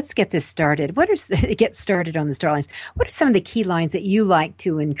here, but let's get this started. Get started on the start lines. What are some of the key lines that you like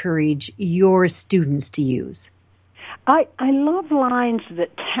to encourage your students to use? I love lines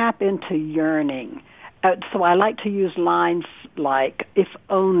that tap into yearning. So I like to use lines like, if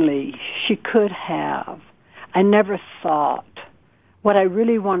only, she could have, I never thought. What I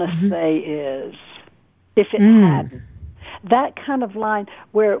really want to say is, if it hadn't. That kind of line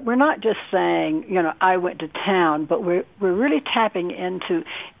where we're not just saying, I went to town, but we're really tapping into,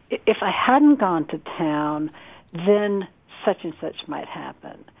 if I hadn't gone to town, then such and such might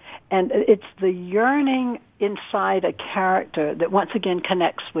happen. And it's the yearning inside a character that once again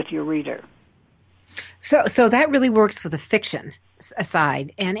connects with your reader. So that really works with the fiction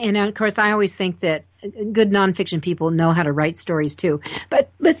aside. And of course, I always think that good nonfiction people know how to write stories too. But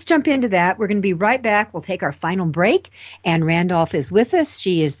let's jump into that. We're going to be right back. We'll take our final break. Anne Randolph is with us.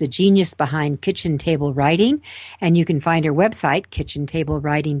 She is the genius behind Kitchen Table Writing. And you can find her website,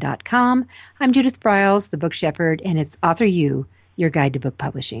 kitchentableWriting.com. I'm Judith Briles, the Book Shepherd, and it's Author U, your guide to book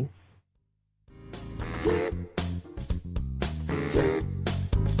publishing.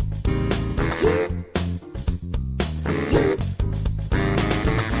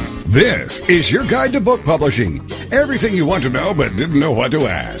 This is your guide to book publishing. Everything you want to know but didn't know what to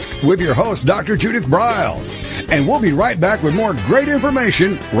ask. With your host, Dr. Judith Briles. And we'll be right back with more great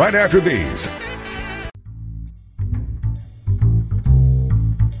information right after these.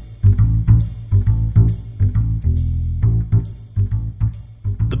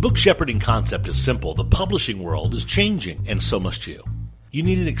 The book shepherding concept is simple. The publishing world is changing, and so must you. You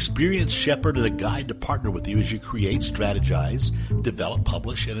need an experienced shepherd and a guide to partner with you as you create, strategize, develop,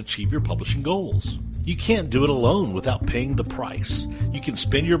 publish, and achieve your publishing goals. You can't do it alone without paying the price. You can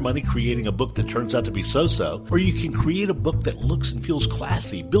spend your money creating a book that turns out to be so-so, or you can create a book that looks and feels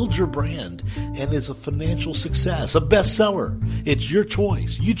classy, builds your brand, and is a financial success, a bestseller. It's your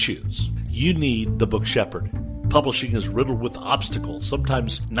choice. You choose. You need the book shepherd. Publishing is riddled with obstacles,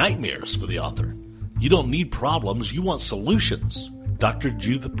 sometimes nightmares for the author. You don't need problems. You want solutions. Dr.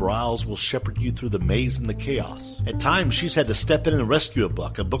 Judith Briles will shepherd you through the maze and the chaos. At times, she's had to step in and rescue a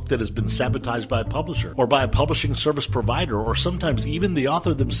book that has been sabotaged by a publisher, or by a publishing service provider, or sometimes even the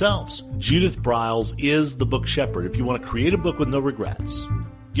author themselves. Judith Briles is the book shepherd if you want to create a book with no regrets.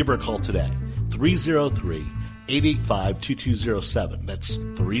 Give her a call today, 303-885-2207. That's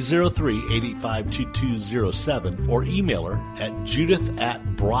 303-885-2207, or email her at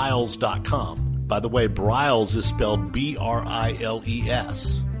judith@briles.com. By the way, Briles is spelled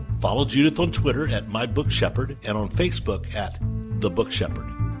B-R-I-L-E-S. Follow Judith on Twitter at MyBookShepherd and on Facebook at The Book Shepherd.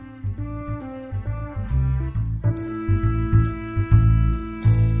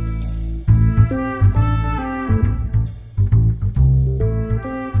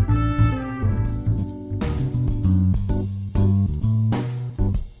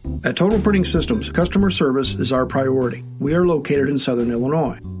 At Total Printing Systems, customer service is our priority. We are located in Southern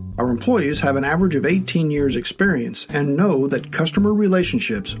Illinois. Our employees have an average of 18 years experience and know that customer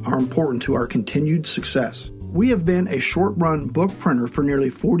relationships are important to our continued success. We have been a short-run book printer for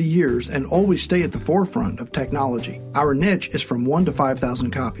nearly 40 years and always stay at the forefront of technology. Our niche is from 1 to 5,000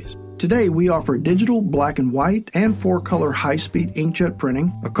 copies. Today, we offer digital, black and white, and 4-color high-speed inkjet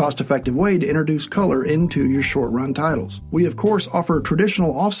printing, a cost-effective way to introduce color into your short-run titles. We, of course, offer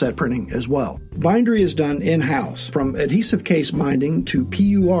traditional offset printing as well. Bindery is done in-house, from adhesive case binding to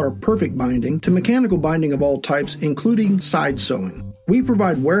PUR perfect binding to mechanical binding of all types, including side sewing. We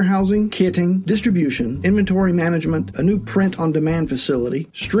provide warehousing, kitting, distribution, inventory management, a new print-on-demand facility,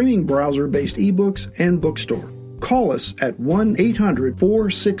 streaming browser-based ebooks, and bookstore. Call us at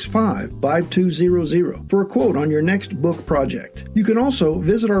 1-800-465-5200 for a quote on your next book project. You can also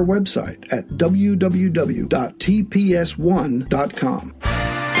visit our website at www.tps1.com.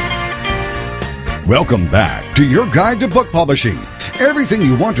 Welcome back to your guide to book publishing. Everything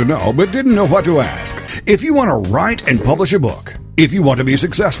you want to know but didn't know what to ask. If you want to write and publish a book, if you want to be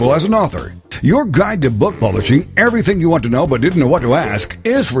successful as an author, your guide to book publishing, everything you want to know but didn't know what to ask,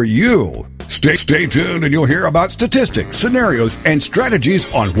 is for you. Stay tuned and you'll hear about statistics, scenarios, and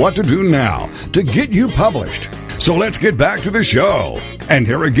strategies on what to do now to get you published. So let's get back to the show. And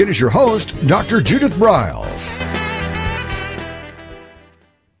here again is your host, Dr. Judith Briles.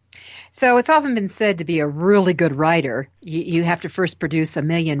 So it's often been said to be a really good writer, you have to first produce 1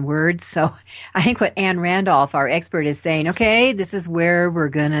 million words. So I think what Anne Randolph, our expert, is saying, okay, this is where we're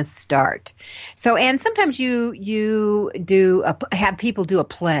going to start. So, Anne, sometimes you have people do a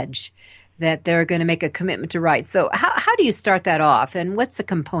pledge that they're going to make a commitment to write. So how do you start that off, and what's the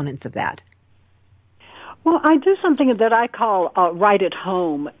components of that? Well, I do something that I call write at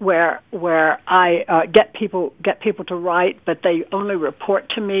home, where I get people to write, but they only report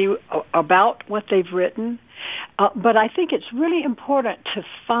to me about what they've written. But I think it's really important to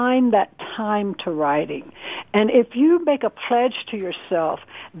find that time to writing. And if you make a pledge to yourself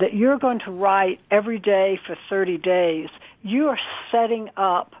that you're going to write every day for 30 days, you are setting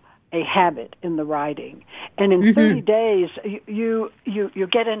up a habit in the writing. And in 30 days, you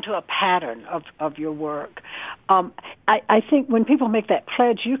get into a pattern of your work. I think when people make that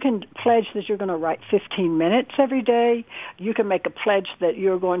pledge, you can pledge that you're going to write 15 minutes every day. You can make a pledge that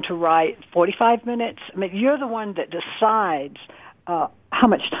you're going to write 45 minutes. I mean, you're the one that decides how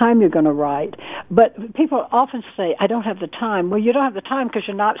much time you're going to write. But people often say, I don't have the time. Well, you don't have the time because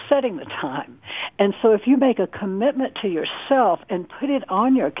you're not setting the time. And so if you make a commitment to yourself and put it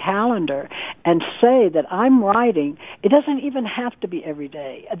on your calendar and say that I'm writing, it doesn't even have to be every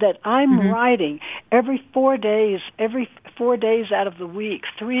day, that I'm writing every 4 days out of the week,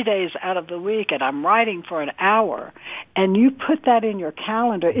 3 days out of the week, and I'm writing for an hour, and you put that in your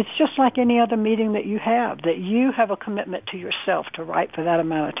calendar, it's just like any other meeting that you have a commitment to yourself to write for that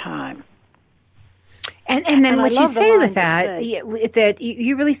amount of time. And then what you say with that, that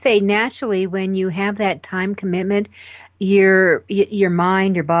you really say naturally when you have that time commitment, your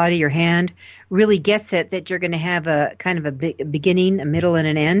mind, your body, your hand really gets it that you're going to have a kind of a beginning, a middle, and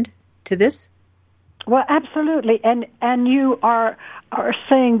an end to this? Well, absolutely. And you are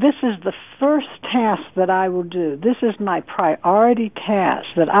saying this is the first task that I will do. This is my priority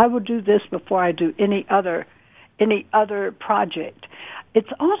task, that I will do this before I do any other project. It's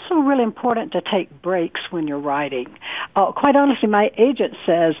also really important to take breaks when you're writing. Quite honestly, my agent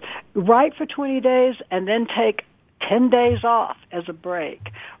says, write for 20 days and then take 10 days off as a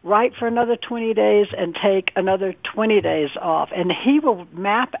break. Write for another 20 days and take another 20 days off. And he will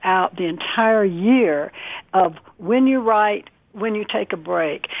map out the entire year of when you write, when you take a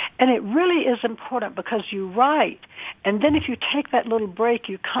break. And it really is important because you write, and then if you take that little break,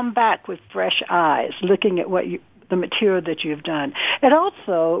 you come back with fresh eyes, looking at the material that you've done. And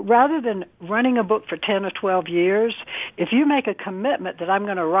also, rather than running a book for 10 or 12 years, if you make a commitment that I'm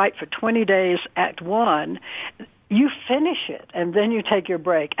going to write for 20 days, Act 1, you finish it, and then you take your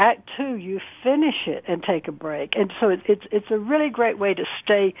break. Act 2, you finish it and take a break. And so it's a really great way to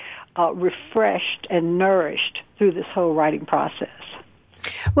stay refreshed and nourished through this whole writing process.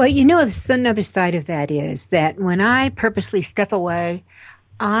 Well, you know, another side of that is that when I purposely step away,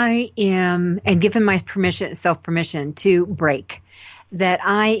 I am, and given my self-permission to break, that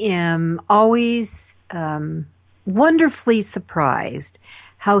I am always wonderfully surprised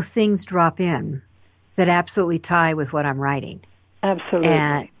how things drop in that absolutely tie with what I'm writing.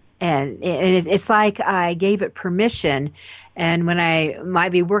 Absolutely. And it's like I gave it permission, and when I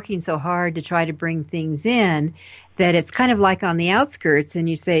might be working so hard to try to bring things in, that it's kind of like on the outskirts, and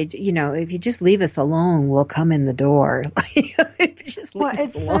you say, you know, if you just leave us alone, we'll come in the door. Just leave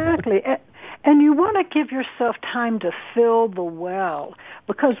us exactly. alone. And you want to give yourself time to fill the well,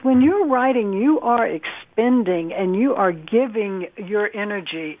 because when you're writing, you are expending and you are giving your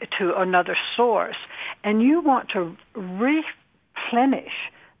energy to another source, and you want to replenish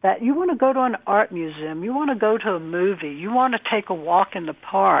that. You want to go to an art museum, you want to go to a movie, you want to take a walk in the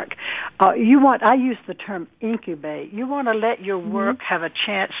park. I use the term incubate. You want to let your work have a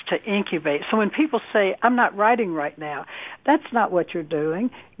chance to incubate. So when people say, I'm not writing right now, that's not what you're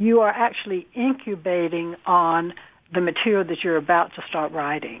doing. You are actually incubating on the material that you're about to start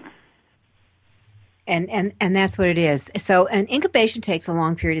writing. And that's what it is. So an incubation takes a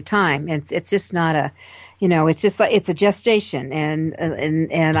long period of time. It's just not a, you know, it's just like, it's a gestation.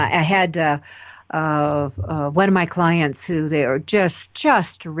 And I had one of my clients who they are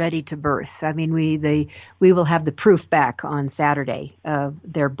just ready to birth. I mean, we will have the proof back on Saturday of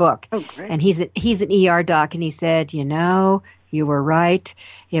their book. Oh, great. And he's an ER doc, and he said, you know, you were right.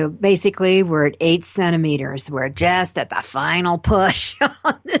 You know, basically, we're at 8 centimeters. We're just at the final push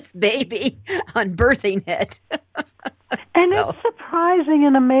on this baby, on birthing it. And it's surprising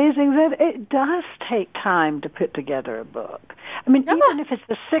and amazing that it does take time to put together a book. I mean, even if it's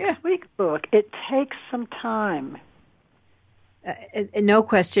a 6-week book, it takes some time. No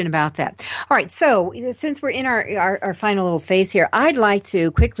question about that. All right, so since we're in our final little phase here, I'd like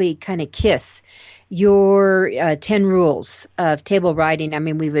to quickly kind of kiss your 10 rules of table writing. I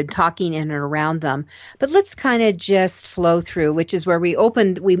mean, we've been talking in and around them, but let's kind of just flow through, which is where we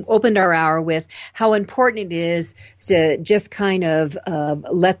opened our hour with how important it is to just kind of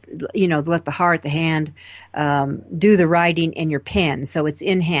let the heart, the hand, do the writing in your pen, so it's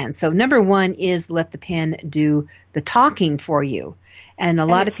in hand. So number 1 is let the pen do the talking for you, and a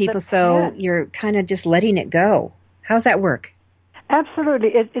lot of people. So you're kind of just letting it go. How's that work?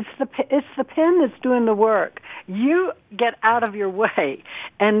 Absolutely, it's the pen that's doing the work. You get out of your way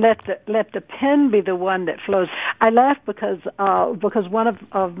and let the pen be the one that flows. I laugh because one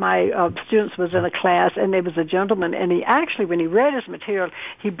of my students was in a class, and there was a gentleman, and he actually, when he read his material,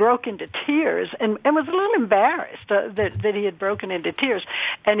 he broke into tears and was a little embarrassed that he had broken into tears.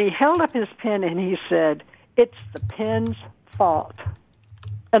 And he held up his pen and he said, "It's the pen's fault."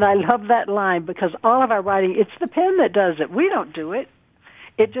 And I love that line, because all of our writing, it's the pen that does it. We don't do it.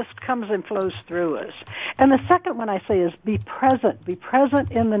 It just comes and flows through us. And the second one I say is be present. Be present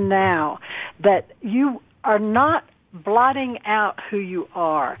in the now, that you are not blotting out who you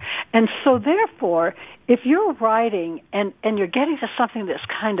are. And so therefore, if you're writing and you're getting to something that's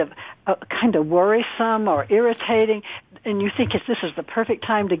kind of worrisome or irritating, and you think this is the perfect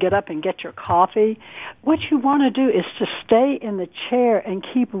time to get up and get your coffee, what you want to do is to stay in the chair and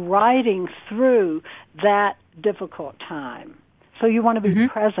keep writing through that difficult time. So you want to be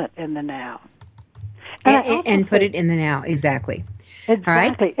present in the now. And put it in the now, exactly.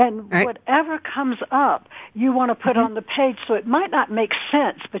 Exactly. All right. And whatever comes up, you want to put on the page. So it might not make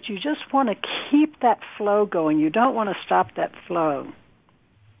sense, but you just want to keep that flow going. You don't want to stop that flow.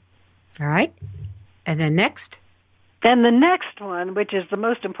 All right. And then next? And the next one, which is the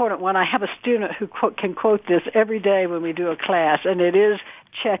most important one, I have a student who can quote this every day when we do a class, and it is,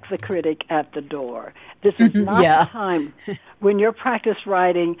 check the critic at the door. This is not the time when you're practice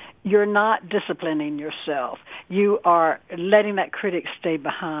writing, you're not disciplining yourself. You are letting that critic stay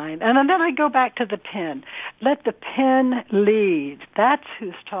behind. And then I go back to the pen. Let the pen lead. That's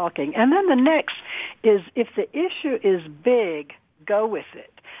who's talking. And then the next is, if the issue is big, go with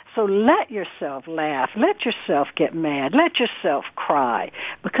it. So let yourself laugh. Let yourself get mad. Let yourself cry,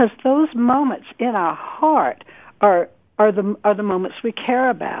 because those moments in our heart are the moments we care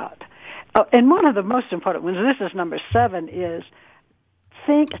about. And one of the most important ones, this is number 7, is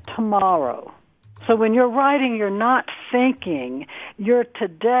think tomorrow. So when you're writing, you're not thinking. You're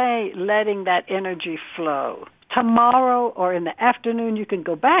today letting that energy flow. tomorrow or in the afternoon you can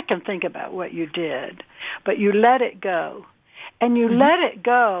go back and think about what you did, but you let it go. And you let it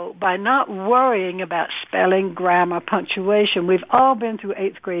go by not worrying about spelling, grammar, punctuation. We've all been through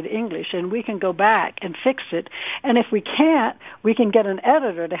 8th grade English, and we can go back and fix it. And if we can't, we can get an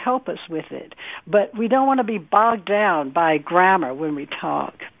editor to help us with it. But we don't want to be bogged down by grammar when we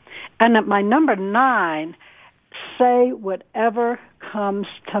talk. And at my number 9, say whatever comes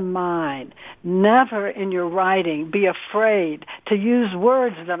to mind. Never in your writing be afraid to use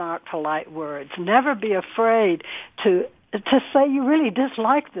words that aren't polite words. Never be afraid to say you really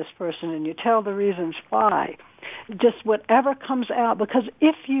dislike this person and you tell the reasons why. Just whatever comes out, because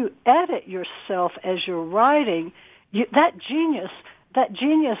if you edit yourself as you're writing, that genius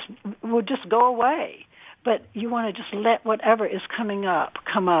will just go away. But you want to just let whatever is coming up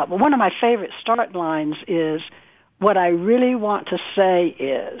come up. Well, one of my favorite start lines is, what I really want to say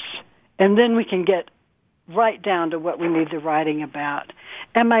is, and then we can get right down to what we need the writing about.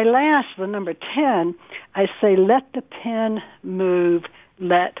 And my last, the number 10, I say, let the pen move,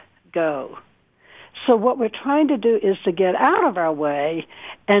 let go. So what we're trying to do is to get out of our way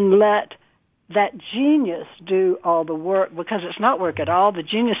and let that genius do all the work, because it's not work at all. The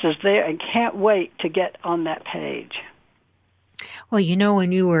genius is there and can't wait to get on that page. Well,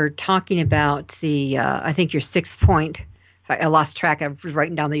 when you were talking about the, I think your 6th point, I lost track of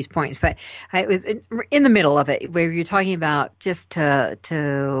writing down these points, but I was in the middle of it where you're talking about just to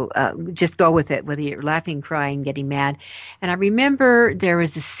just go with it, whether you're laughing, crying, getting mad. And I remember there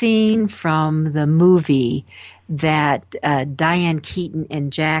was a scene from the movie that Diane Keaton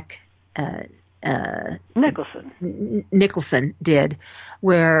and Jack Nicholson did,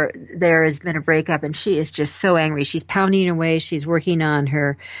 where there has been a breakup and she is just so angry. She's pounding away. She's working on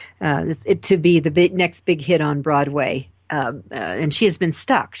her to be the next big hit on Broadway. And she has been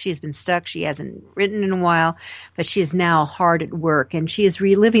stuck. She hasn't written in a while, but she is now hard at work, and she is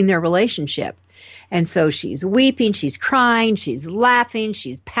reliving their relationship. And so she's weeping, she's crying, she's laughing,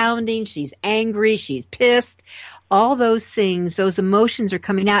 she's pounding, she's angry, she's pissed. All those things, those emotions are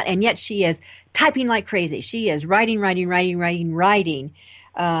coming out, and yet she is typing like crazy. She is writing,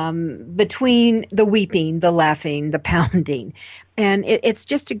 between the weeping, the laughing, the pounding. And it's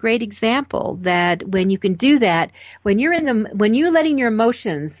just a great example that when you can do that, when you're letting your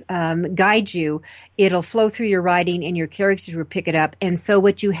emotions guide you, it'll flow through your writing and your characters will pick it up. And so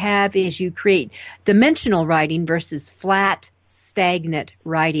what you have is you create dimensional writing versus flat, stagnant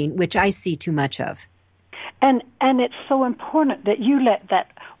writing, which I see too much of. And it's so important that you let that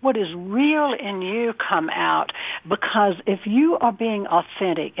what is real in you come out, because if you are being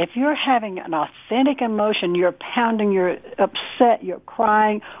authentic, if you're having an authentic emotion, you're pounding, you're upset, you're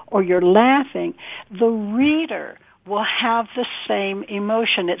crying, or you're laughing, the reader will have the same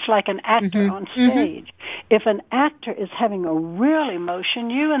emotion. It's like an actor on stage. If an actor is having a real emotion,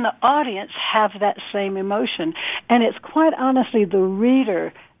 you and the audience have that same emotion. And it's quite honestly the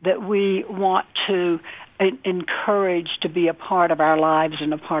reader that we want to encourage to be a part of our lives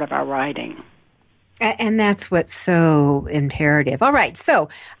and a part of our writing. And that's what's so imperative. All right, so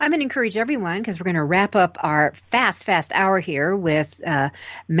I'm going to encourage everyone, because we're going to wrap up our fast hour here with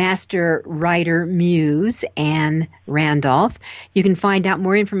Master Writer Muse, Anne Randolph. You can find out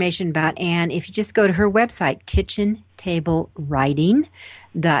more information about Anne if you just go to her website,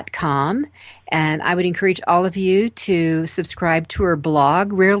 kitchentablewriting.com. And I would encourage all of you to subscribe to her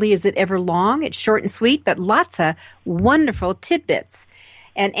blog. Rarely is it ever long. It's short and sweet, but lots of wonderful tidbits.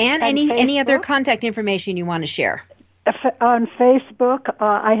 And Anne, any other contact information you want to share? On Facebook,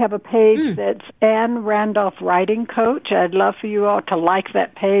 I have a page that's Anne Randolph Writing Coach. I'd love for you all to like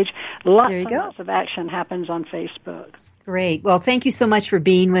that page. Lots of action happens on Facebook. Great. Well, thank you so much for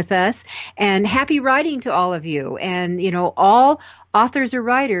being with us, and happy writing to all of you. And, all authors are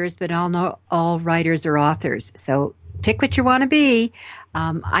writers, but all writers are authors. So pick what you want to be.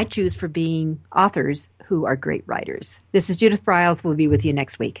 I choose for being authors who are great writers. This is Judith Briles. We'll be with you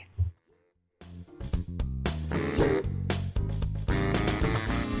next week.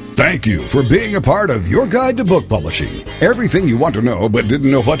 Thank you for being a part of Your Guide to Book Publishing. Everything you want to know but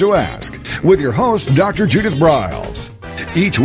didn't know what to ask. With your host, Dr. Judith Briles. Each